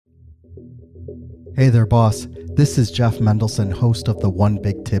Hey there, boss. This is Jeff Mendelson, host of the One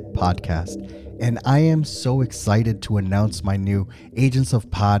Big Tip podcast, and I am so excited to announce my new Agents of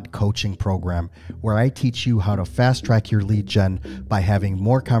Pod coaching program, where I teach you how to fast track your lead gen by having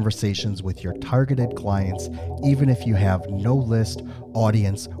more conversations with your targeted clients, even if you have no list,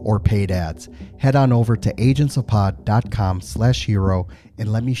 audience, or paid ads. Head on over to agentsofpod.com/hero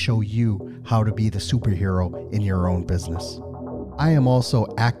and let me show you how to be the superhero in your own business. I am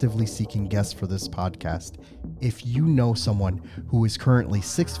also actively seeking guests for this podcast. If you know someone who is currently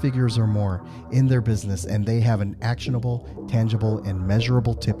 6 figures or more in their business and they have an actionable, tangible, and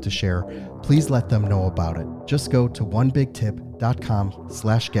measurable tip to share, please let them know about it. Just go to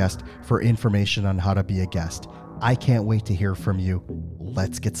onebigtip.com/guest for information on how to be a guest. I can't wait to hear from you.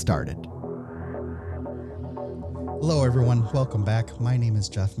 Let's get started. Hello, everyone. Welcome back. My name is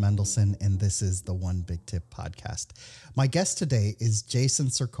Jeff Mendelson, and this is the One Big Tip podcast. My guest today is Jason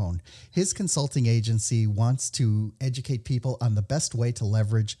Cercone. His consulting agency wants to educate people on the best way to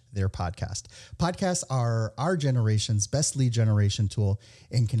leverage their podcast. Podcasts are our generation's best lead generation tool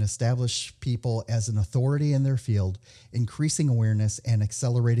and can establish people as an authority in their field, increasing awareness and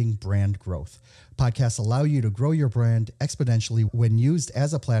accelerating brand growth. Podcasts allow you to grow your brand exponentially when used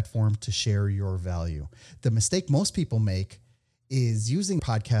as a platform to share your value. The mistake most people make is using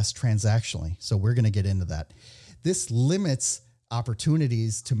podcasts transactionally. So we're going to get into that. This limits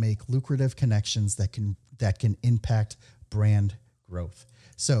opportunities to make lucrative connections that can impact brand growth.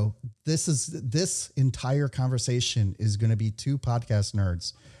 So this entire conversation is going to be two podcast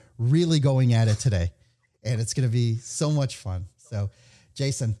nerds really going at it today, and it's going to be so much fun. So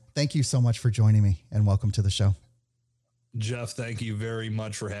Jason, thank you so much for joining me and welcome to the show. Jeff, thank you very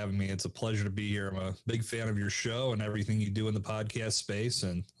much for having me. It's a pleasure to be here. I'm a big fan of your show and everything you do in the podcast space,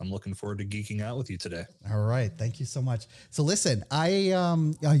 and I'm looking forward to geeking out with you today. All right. Thank you so much. So listen, I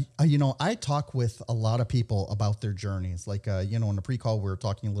talk with a lot of people about their journeys. Like, in the pre-call, we were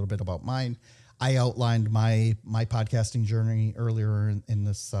talking a little bit about mine. I outlined my podcasting journey earlier in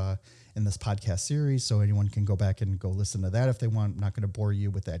this podcast series, so anyone can go back and go listen to that if they want. I'm not going to bore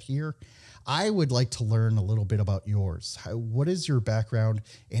you with that here. I would like to learn a little bit about yours. What is your background,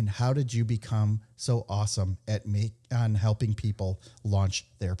 and how did you become so awesome at helping people launch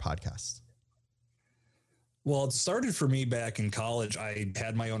their podcasts? Well, it started for me back in college. I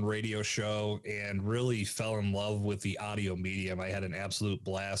had my own radio show and really fell in love with the audio medium. I had an absolute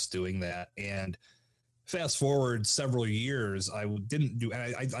blast doing that. And fast forward several years, I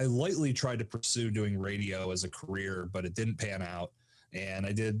lightly tried to pursue doing radio as a career, but it didn't pan out. And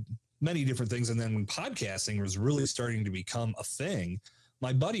I did many different things. And then when podcasting was really starting to become a thing,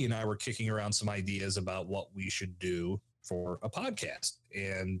 my buddy and I were kicking around some ideas about what we should do for a podcast,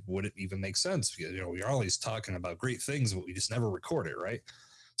 and would it even make sense? Because, we're always talking about great things, but we just never record it, right?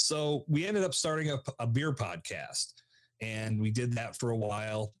 So we ended up starting up a beer podcast, and we did that for a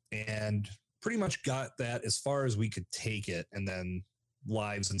while and pretty much got that as far as we could take it. And then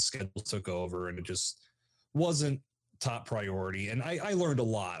lives and schedules took over, and it just wasn't top priority. And I learned a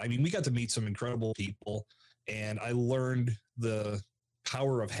lot. I mean, we got to meet some incredible people, and I learned the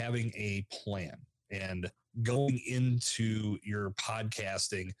power of having a plan and going into your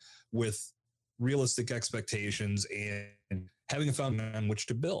podcasting with realistic expectations and having a foundation on which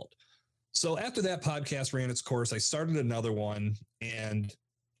to build. So after that podcast ran its course, I started another one. And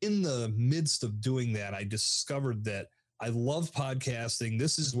in the midst of doing that, I discovered that I love podcasting.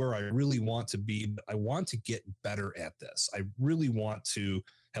 This is where I really want to be, but I want to get better at this. I really want to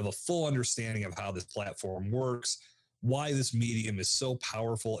have a full understanding of how this platform works, why this medium is so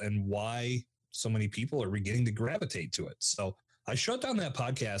powerful, and why so many people are beginning to gravitate to it. So I shut down that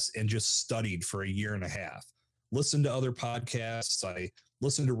podcast and just studied for a year and a half, listened to other podcasts. I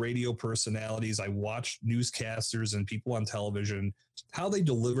listened to radio personalities. I watched newscasters and people on television, how they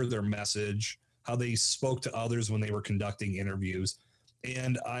delivered their message, how they spoke to others when they were conducting interviews.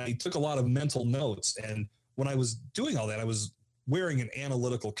 And I took a lot of mental notes. And when I was doing all that, I was wearing an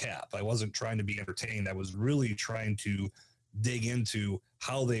analytical cap. I wasn't trying to be entertained. I was really trying to dig into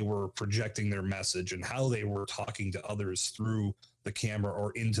how they were projecting their message and how they were talking to others through the camera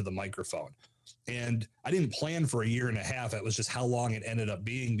or into the microphone. And I didn't plan for a year and a half. It was just how long it ended up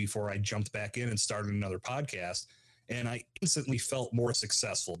being before I jumped back in and started another podcast. And I instantly felt more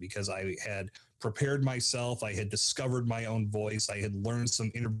successful because I had prepared myself. I had discovered my own voice. I had learned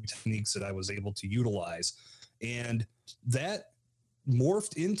some interview techniques that I was able to utilize. And that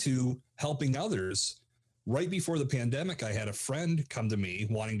morphed into helping others. Right before the pandemic, I had a friend come to me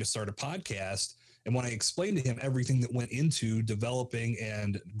wanting to start a podcast. And when I explained to him everything that went into developing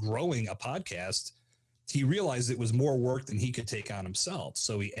and growing a podcast, he realized it was more work than he could take on himself.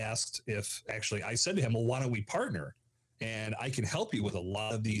 So he asked if actually I said to him, well, why don't we partner? And I can help you with a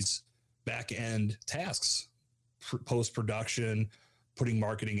lot of these back end tasks, post production, putting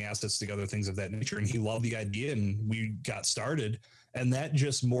marketing assets together, things of that nature. And he loved the idea and we got started. And that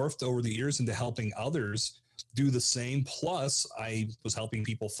just morphed over the years into helping others do the same. Plus, I was helping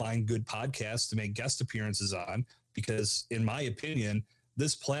people find good podcasts to make guest appearances on, because in my opinion,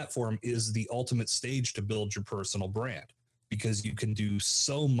 this platform is the ultimate stage to build your personal brand, because you can do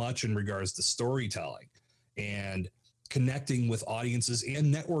so much in regards to storytelling and connecting with audiences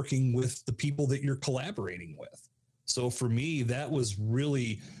and networking with the people that you're collaborating with. So for me, that was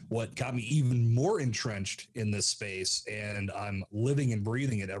really what got me even more entrenched in this space. And I'm living and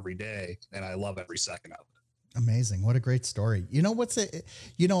breathing it every day. And I love every second of it. Amazing. What a great story. You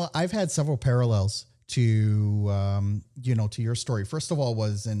know, I've had several parallels to, to your story. First of all,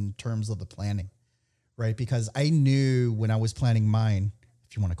 was in terms of the planning, right? Because I knew when I was planning mine,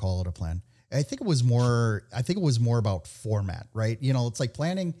 if you want to call it a plan, I think it was more about format, right? It's like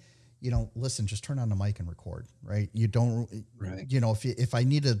planning, listen, just turn on the mic and record, right? You don't, right. If I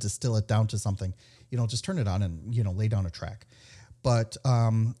need to distill it down to something, just turn it on and, lay down a track. But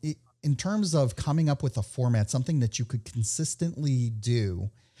in terms of coming up with a format, something that you could consistently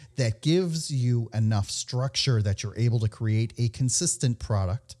do that gives you enough structure that you're able to create a consistent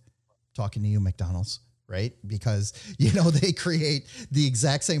product, talking to you, McDonald's, right? Because, they create the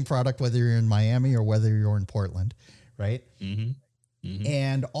exact same product, whether you're in Miami or whether you're in Portland, right? Mm-hmm. Mm-hmm.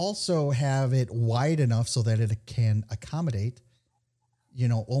 And also have it wide enough so that it can accommodate,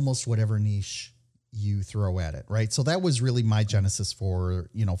 almost whatever niche you throw at it, right? So that was really my genesis for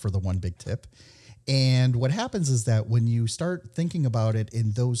the one big tip. And what happens is that when you start thinking about it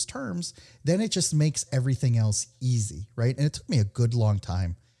in those terms, then it just makes everything else easy, right? And it took me a good long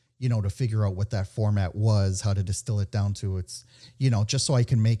time, to figure out what that format was, how to distill it down to its, just so I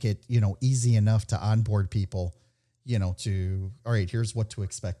can make it, easy enough to onboard people, to, all right, here's what to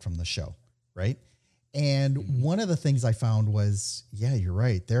expect from the show, right? And one of the things I found was, yeah, you're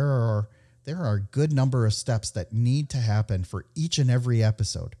right. There are a good number of steps that need to happen for each and every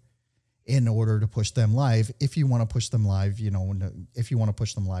episode in order to push them live. If you want to push them live, if you want to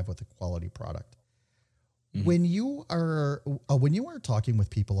push them live with a quality product. Mm-hmm. When you are talking with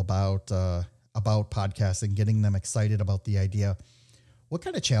people about podcasting, getting them excited about the idea, what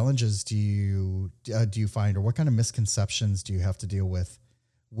kind of challenges do you find, or what kind of misconceptions do you have to deal with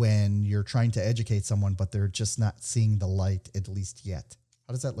when you're trying to educate someone, but they're just not seeing the light, at least yet?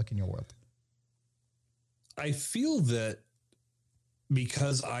 How does that look in your world? I feel that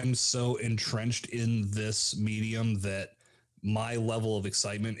because I'm so entrenched in this medium, that my level of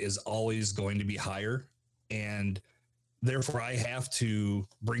excitement is always going to be higher. And therefore, I have to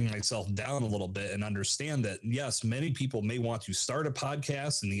bring myself down a little bit and understand that, yes, many people may want to start a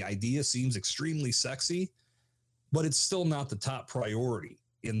podcast and the idea seems extremely sexy, but it's still not the top priority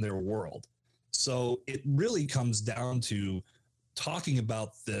in their world. So it really comes down to talking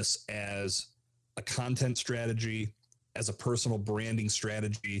about this as a content strategy, as a personal branding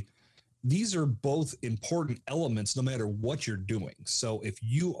strategy. These are both important elements no matter what you're doing. So if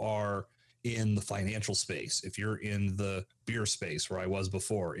you are in the financial space, if you're in the beer space where I was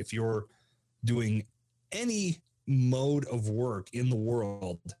before, if you're doing any mode of work in the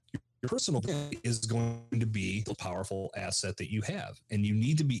world, your personal brand is going to be the powerful asset that you have. And you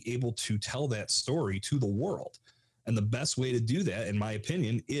need to be able to tell that story to the world. And the best way to do that, in my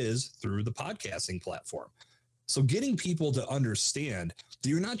opinion, is through the podcasting platform. So getting people to understand that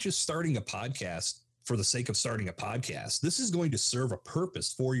you're not just starting a podcast for the sake of starting a podcast. This is going to serve a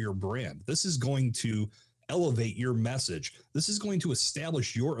purpose for your brand. This is going to elevate your message. This is going to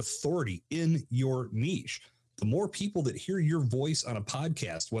establish your authority in your niche. The more people that hear your voice on a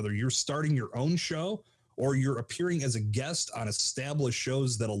podcast, whether you're starting your own show or you're appearing as a guest on established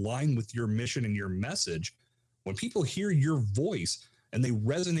shows that align with your mission and your message, when people hear your voice and they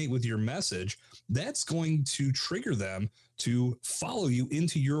resonate with your message, that's going to trigger them to follow you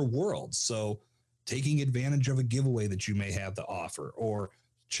into your world. So taking advantage of a giveaway that you may have to offer, or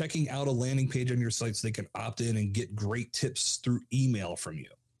checking out a landing page on your site so they can opt in and get great tips through email from you.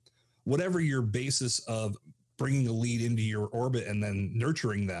 Whatever your basis of bringing a lead into your orbit and then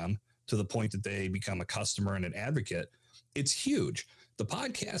nurturing them to the point that they become a customer and an advocate, it's huge. The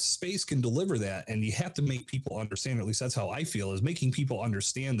podcast space can deliver that, and you have to make people understand, at least that's how I feel, is making people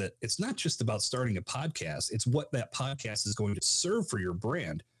understand that it's not just about starting a podcast. It's what that podcast is going to serve for your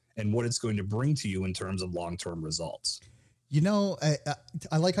brand and what it's going to bring to you in terms of long-term results.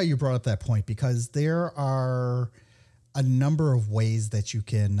 I like how you brought up that point, because there are a number of ways that you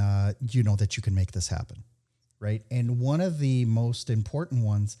can, that you can make this happen. Right. And one of the most important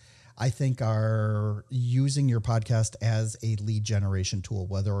ones, I think, are using your podcast as a lead generation tool,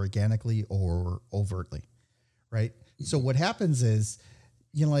 whether organically or overtly. Right. So what happens is,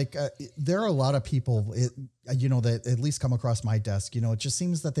 there are a lot of people, that at least come across my desk. It just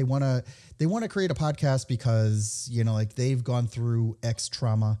seems that they want to create a podcast because, they've gone through X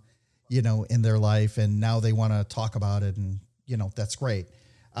trauma, in their life, and now they want to talk about it. And, that's great.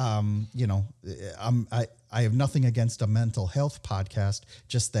 I have nothing against a mental health podcast,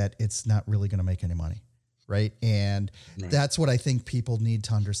 just that it's not really going to make any money. Right. And that's what I think people need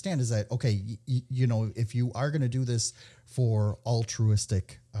to understand is that, okay, if you are going to do this for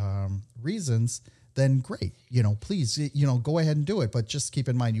altruistic reasons, then great, please, go ahead and do it. But just keep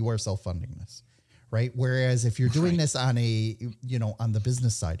in mind, you are self-funding this. Right. Whereas if you're doing this on on the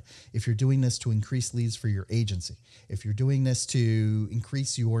business side, if you're doing this to increase leads for your agency, if you're doing this to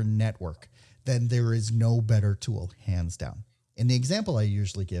increase your network, then there is no better tool, hands down. And the example I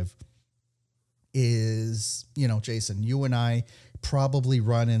usually give is, Jason, you and I probably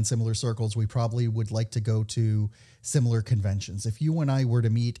run in similar circles. We probably would like to go to similar conventions. If you and I were to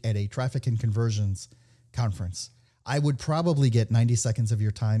meet at a traffic and conversions conference, I would probably get 90 seconds of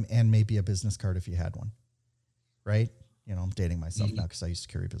your time and maybe a business card if you had one. Right. I'm dating myself now because I used to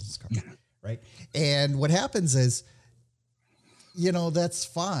carry a business card. Right. And what happens is, that's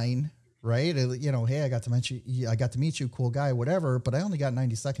fine. Right. Hey, I got to meet you, cool guy, whatever, but I only got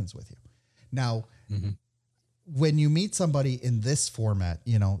 90 seconds with you. Now, when you meet somebody in this format,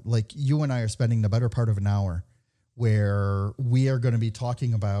 like you and I are spending the better part of an hour where we are going to be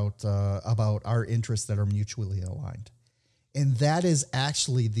talking about our interests that are mutually aligned. And that is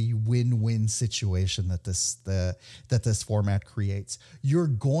actually the win-win situation that this format creates. You're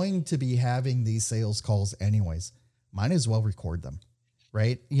going to be having these sales calls anyways. Might as well record them.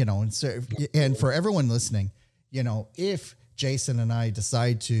 Right. And so, and for everyone listening, if Jason and I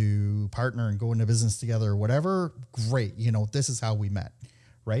decide to partner and go into business together or whatever, great. This is how we met.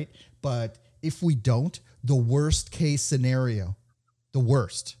 Right. But if we don't, the worst case scenario,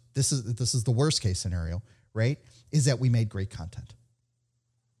 this is the worst case scenario, right, is that we made great content.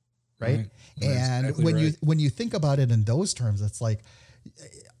 Right. And exactly when you think about it in those terms, it's like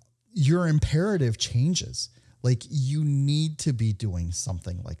your imperative changes. Like you need to be doing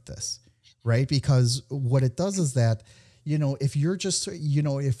something like this, right? Because what it does is that, if you're just,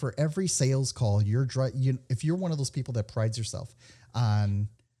 if for every sales call if you're one of those people that prides yourself on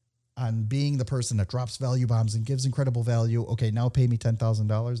being the person that drops value bombs and gives incredible value, okay, now pay me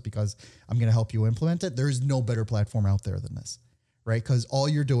 $10,000 because I'm going to help you implement it. There's no better platform out there than this, right? Because all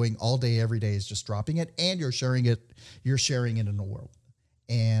you're doing all day, every day is just dropping it, and you're sharing it in the world.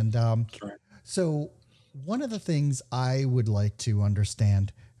 And so one of the things I would like to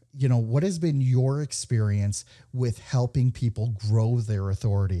understand, what has been your experience with helping people grow their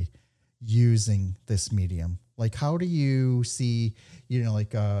authority using this medium? Like, how do you see,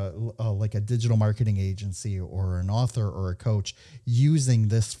 like a digital marketing agency or an author or a coach using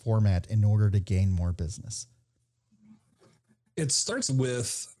this format in order to gain more business? It starts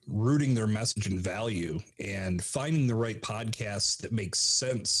with rooting their message and value and finding the right podcasts that make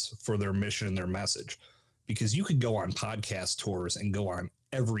sense for their mission and their message. Because you could go on podcast tours and go on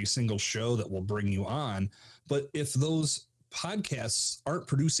every single show that will bring you on. But if those podcasts aren't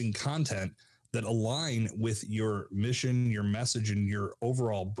producing content that align with your mission, your message, and your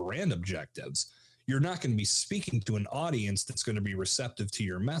overall brand objectives, you're not going to be speaking to an audience that's going to be receptive to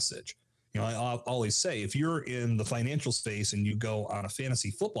your message. I always say, if you're in the financial space and you go on a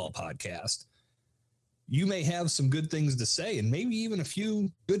fantasy football podcast, you may have some good things to say and maybe even a few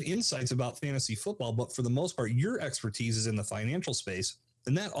good insights about fantasy football, but for the most part, your expertise is in the financial space,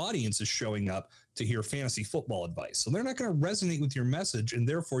 and that audience is showing up to hear fantasy football advice. So they're not going to resonate with your message, and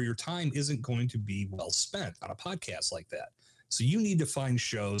therefore your time isn't going to be well spent on a podcast like that. So you need to find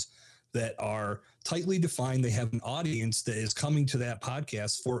shows that are tightly defined. They have an audience that is coming to that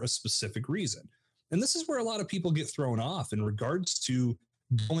podcast for a specific reason. And this is where a lot of people get thrown off in regards to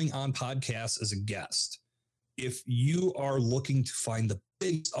going on podcasts as a guest. If you are looking to find the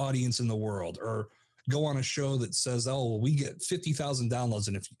biggest audience in the world, or go on a show that says, oh, well, we get 50,000 downloads,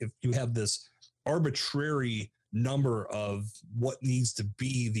 and if you have this arbitrary number of what needs to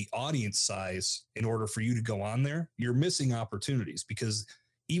be the audience size in order for you to go on there, you're missing opportunities, because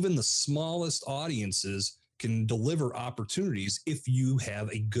even the smallest audiences can deliver opportunities if you have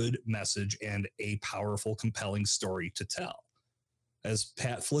a good message and a powerful, compelling story to tell. As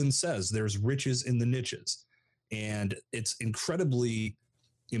Pat Flynn says, there's riches in the niches. And it's incredibly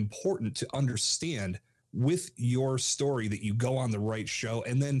important to understand with your story that you go on the right show,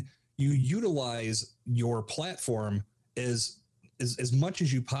 and then you utilize your platform as much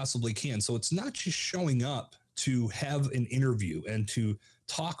as you possibly can. So it's not just showing up to have an interview and to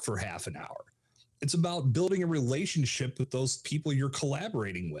talk for half an hour. It's about building a relationship with those people you're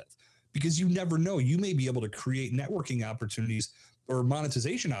collaborating with, because you never know. You may be able to create networking opportunities or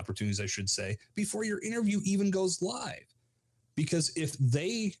monetization opportunities, I should say, before your interview even goes live. Because if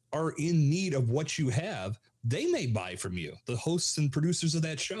they are in need of what you have, they may buy from you, the hosts and producers of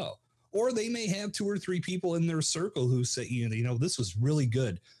that show. Or they may have 2 or 3 people in their circle who say, this was really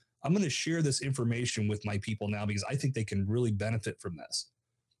good. I'm going to share this information with my people now because I think they can really benefit from this.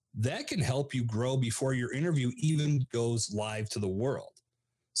 That can help you grow before your interview even goes live to the world.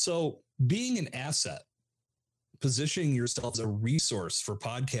 So being an asset, positioning yourself as a resource for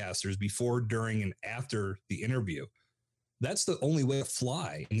podcasters before, during, and after the interview, that's the only way to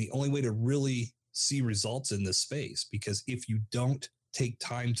fly and the only way to really see results in this space. Because if you don't take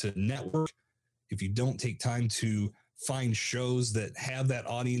time to network, if you don't take time to find shows that have that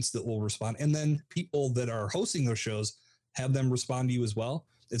audience that will respond, and then people that are hosting those shows have them respond to you as well,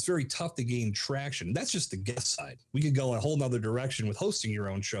 it's very tough to gain traction. That's just the guest side. We could go a whole nother direction with hosting your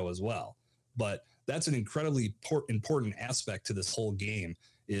own show as well. But that's an incredibly important aspect to this whole game,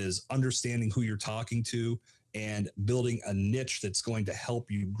 is understanding who you're talking to and building a niche that's going to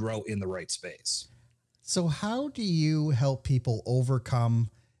help you grow in the right space. So how do you help people overcome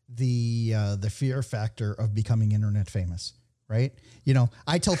the fear factor of becoming internet famous, right?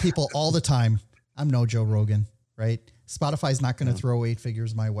 I tell people all the time, I'm no Joe Rogan, right? Spotify's not going to throw 8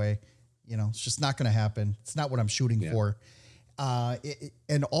 figures my way. It's just not going to happen. It's not what I'm shooting for.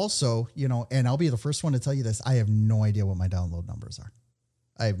 And also, and I'll be the first one to tell you this, I have no idea what my download numbers are.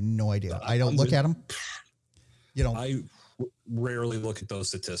 I have no idea. I don't look at them. I rarely look at those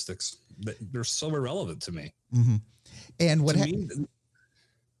statistics. They're so irrelevant to me. Mm-hmm. And what I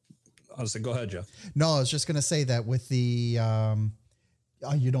was saying, go ahead, Jeff. No, I was just going to say that with the,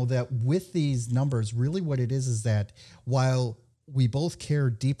 that with these numbers, really what it is that while we both care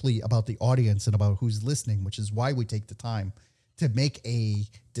deeply about the audience and about who's listening, which is why we take the time to make a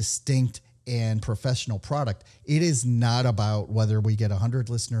distinct and professional product, it is not about whether we get 100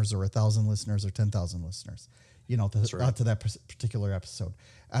 listeners or 1,000 listeners or 10,000 listeners. To that particular episode.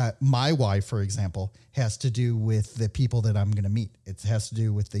 My why, for example, has to do with the people that I'm going to meet. It has to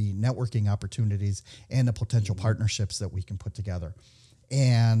do with the networking opportunities and the potential partnerships that we can put together.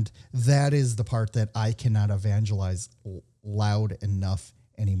 And that is the part that I cannot evangelize loud enough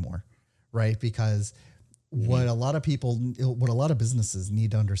anymore, right? Because what a lot of businesses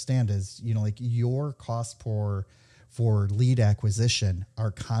need to understand is, your cost for lead acquisition are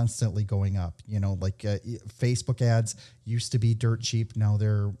constantly going up. Facebook ads used to be dirt cheap. Now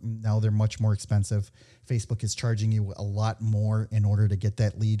they're much more expensive. Facebook is charging you a lot more in order to get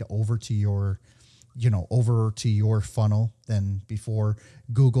that lead over to your funnel than before.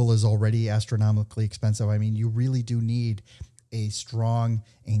 Google is already astronomically expensive. I mean, you really do need a strong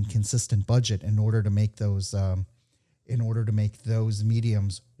and consistent budget in order to make those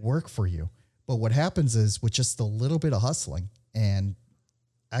mediums work for you. But what happens is, with just a little bit of hustling, and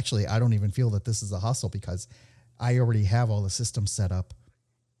actually I don't even feel that this is a hustle because I already have all the systems set up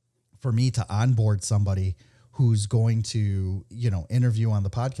for me to onboard somebody who's going to, interview on the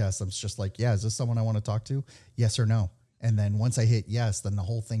podcast. I'm just like, yeah, is this someone I want to talk to? Yes or no? And then once I hit yes, then the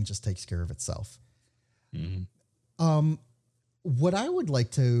whole thing just takes care of itself. Mm-hmm. What I would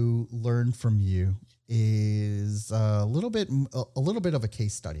like to learn from you is a little bit of a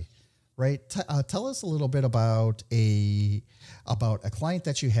case study. Right. Tell us a little bit about a client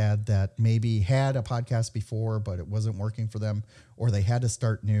that you had that maybe had a podcast before, but it wasn't working for them, or they had to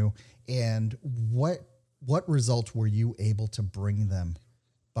start new. And what results were you able to bring them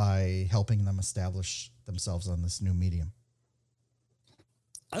by helping them establish themselves on this new medium?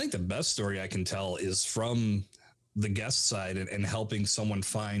 I think the best story I can tell is from the guest side and helping someone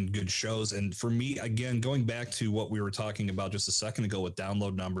find good shows. And for me, again, going back to what we were talking about just a second ago with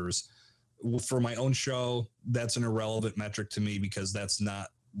download numbers, for my own show, that's an irrelevant metric to me because that's not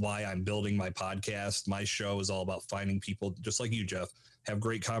why I'm building my podcast. My show is all about finding people just like you, Jeff, have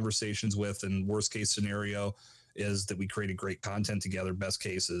great conversations with, and worst case scenario is that we created great content together. Best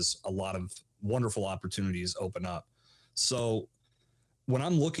case is a lot of wonderful opportunities open up. So when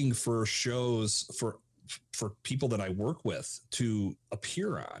I'm looking for shows for people that I work with to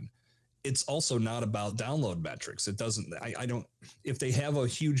appear on, it's also not about download metrics. It doesn't, I don't, if they have a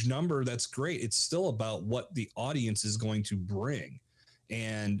huge number, that's great. It's still about what the audience is going to bring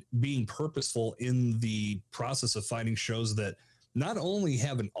and being purposeful in the process of finding shows that not only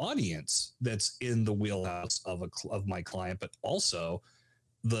have an audience that's in the wheelhouse of my client, but also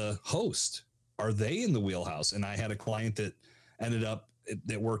the host. Are they in the wheelhouse? And I had a client that ended up,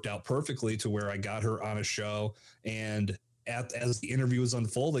 that worked out perfectly to where I got her on a show, and as the interview was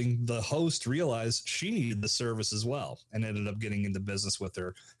unfolding, the host realized she needed the service as well and ended up getting into business with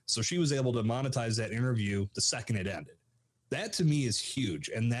her. So she was able to monetize that interview the second it ended. That to me is huge.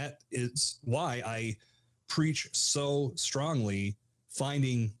 And that is why I preach so strongly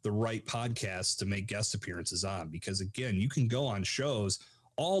finding the right podcasts to make guest appearances on. Because again, you can go on shows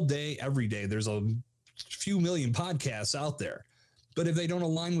all day, every day. There's a few million podcasts out there. But if they don't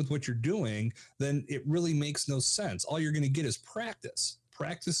align with what you're doing, then it really makes no sense. All you're going to get is practice.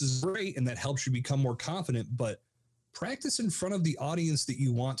 Practice is great, and that helps you become more confident, but practice in front of the audience that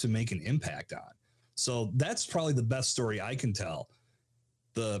you want to make an impact on. So that's probably the best story I can tell.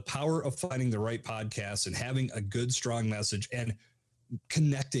 The power of finding the right podcast and having a good, strong message and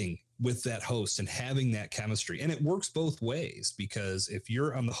connecting with that host and having that chemistry. And it works both ways, because if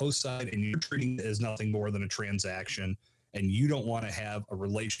you're on the host side and you're treating it as nothing more than a transaction, and you don't want to have a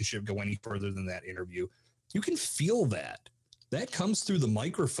relationship go any further than that interview, you can feel that. That comes through the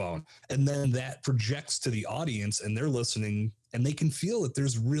microphone, and then that projects to the audience, and they're listening, and they can feel that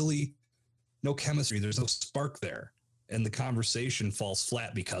there's really no chemistry. There's no spark there, and the conversation falls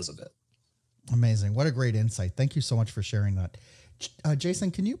flat because of it. Amazing. What a great insight. Thank you so much for sharing that.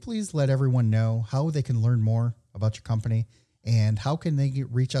 Jason, can you please let everyone know how they can learn more about your company, and how can they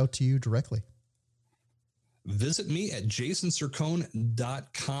reach out to you directly? Visit me at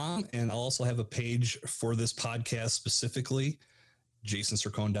jasoncercone.com, and I'll also have a page for this podcast specifically,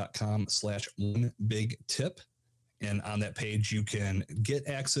 jasoncercone.com/onebigtip. And on that page, you can get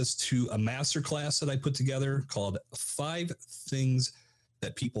access to a masterclass that I put together called 5 Things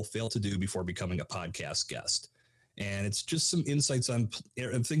That People Fail to Do Before Becoming a Podcast Guest. And it's just some insights on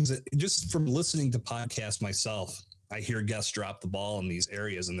things that, just from listening to podcasts myself, I hear guests drop the ball in these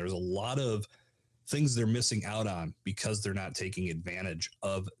areas, and there's a lot of things they're missing out on because they're not taking advantage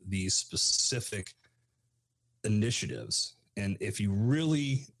of these specific initiatives. And if you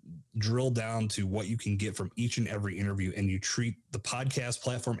really drill down to what you can get from each and every interview, and you treat the podcast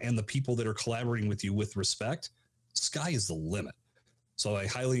platform and the people that are collaborating with you with respect, sky is the limit. So I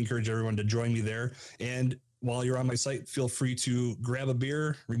highly encourage everyone to join me there. And while you're on my site, feel free to grab a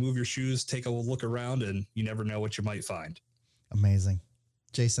beer, remove your shoes, take a look around, and you never know what you might find. Amazing.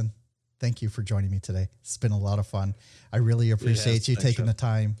 Jason, thank you for joining me today. It's been a lot of fun. I really appreciate you taking the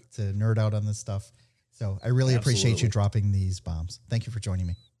time to nerd out on this stuff. So I really appreciate you dropping these bombs. Thank you for joining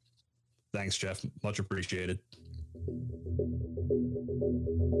me. Thanks, Jeff. Much appreciated.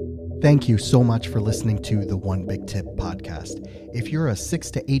 Thank you so much for listening to the One Big Tip podcast. If you're a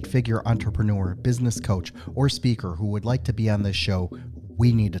 6 to 8 figure entrepreneur, business coach, or speaker who would like to be on this show,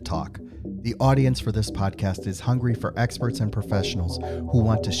 we need to talk. The audience for this podcast is hungry for experts and professionals who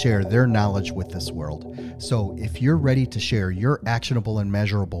want to share their knowledge with this world. So if you're ready to share your actionable and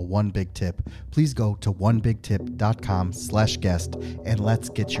measurable One Big Tip, please go to onebigtip.com/guest and let's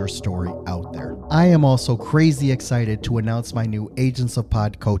get your story out there. I am also crazy excited to announce my new Agents of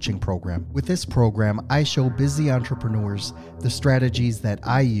Pod coaching program. With this program, I show busy entrepreneurs the strategies that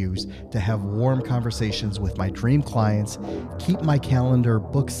I use to have warm conversations with my dream clients, keep my calendar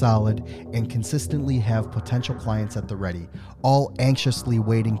booked solid, and consistently have potential clients at the ready, all anxiously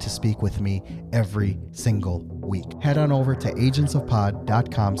waiting to speak with me every single week. Head on over to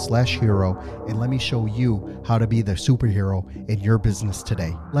agentsofpod.com/hero and let me show you how to be the superhero in your business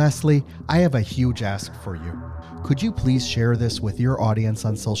today. Lastly, I have a huge ask for you. Could you please share this with your audience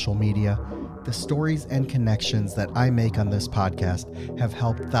on social media? The stories and connections that I make on this podcast have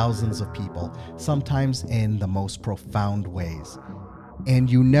helped thousands of people, sometimes in the most profound ways. And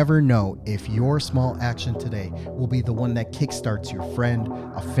you never know if your small action today will be the one that kickstarts your friend,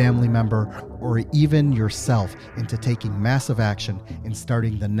 a family member, or even yourself into taking massive action and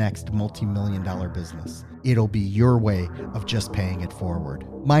starting the next multi-million-dollar business. It'll be your way of just paying it forward.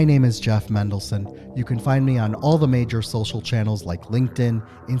 My name is Jeff Mendelson. You can find me on all the major social channels like LinkedIn,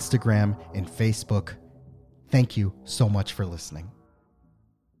 Instagram, and Facebook. Thank you so much for listening.